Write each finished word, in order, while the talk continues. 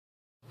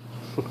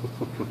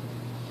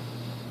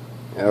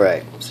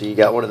Alright, so you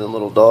got one of them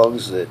little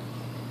dogs that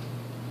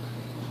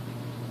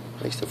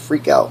likes to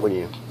freak out when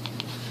you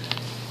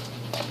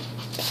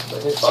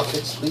let it off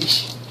its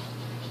leash.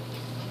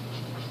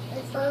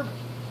 Hey, Ferb.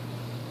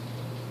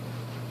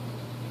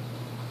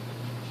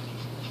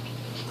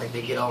 Like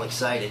they get all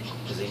excited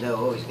because they know,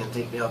 oh, he's going to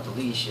take me off the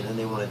leash, and then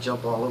they want to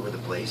jump all over the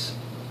place.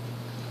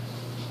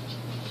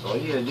 So all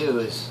you got to do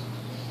is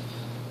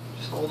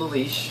just hold the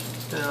leash,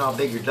 depending on how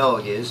big your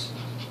dog is.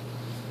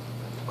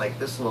 Like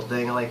this little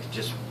thing, I like to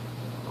just,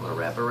 I'm going to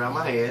wrap it around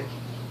my hand.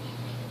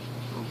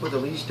 I'm put the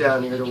leash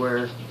down here to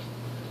where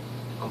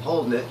I'm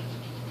holding it,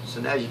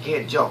 so now you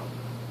can't jump.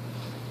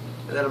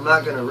 And then I'm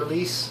not going to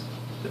release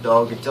the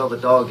dog until the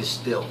dog is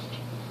still.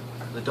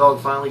 When the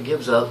dog finally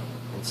gives up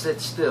and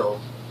sits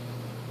still,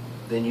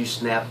 then you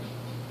snap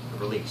the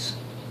release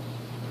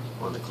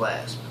on the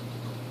clasp.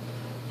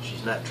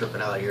 She's not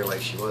tripping out here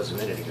like she was a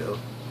minute ago.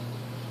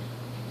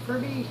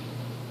 Furby!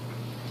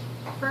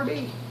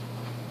 Furby!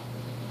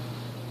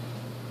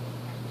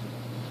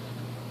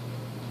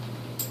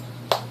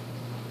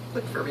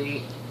 Look,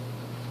 Furby!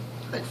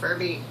 Look,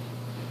 Furby!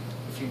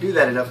 If you do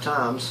that enough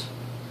times,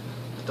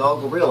 the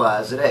dog will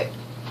realize that, hey,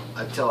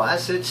 until I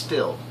sit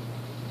still,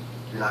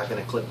 you're not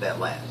going to clip that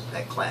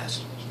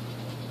clasp.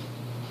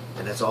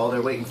 And that's all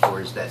they're waiting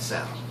for, is that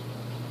sound.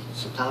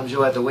 Sometimes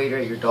you'll have to wait,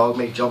 your dog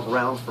may jump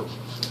around for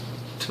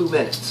 2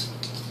 minutes.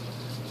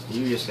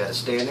 You just got to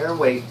stand there and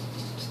wait.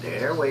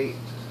 Stand there and wait.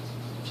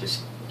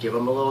 Just give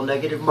them a little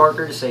negative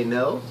marker to say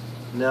no,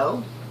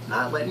 no,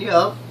 not letting you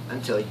up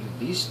until you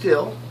be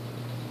still,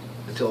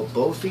 until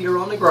both feet are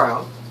on the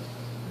ground.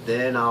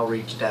 Then I'll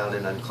reach down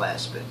and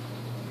unclasp it.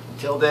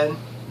 Until then,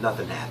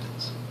 nothing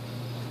happens.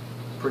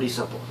 Pretty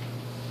simple.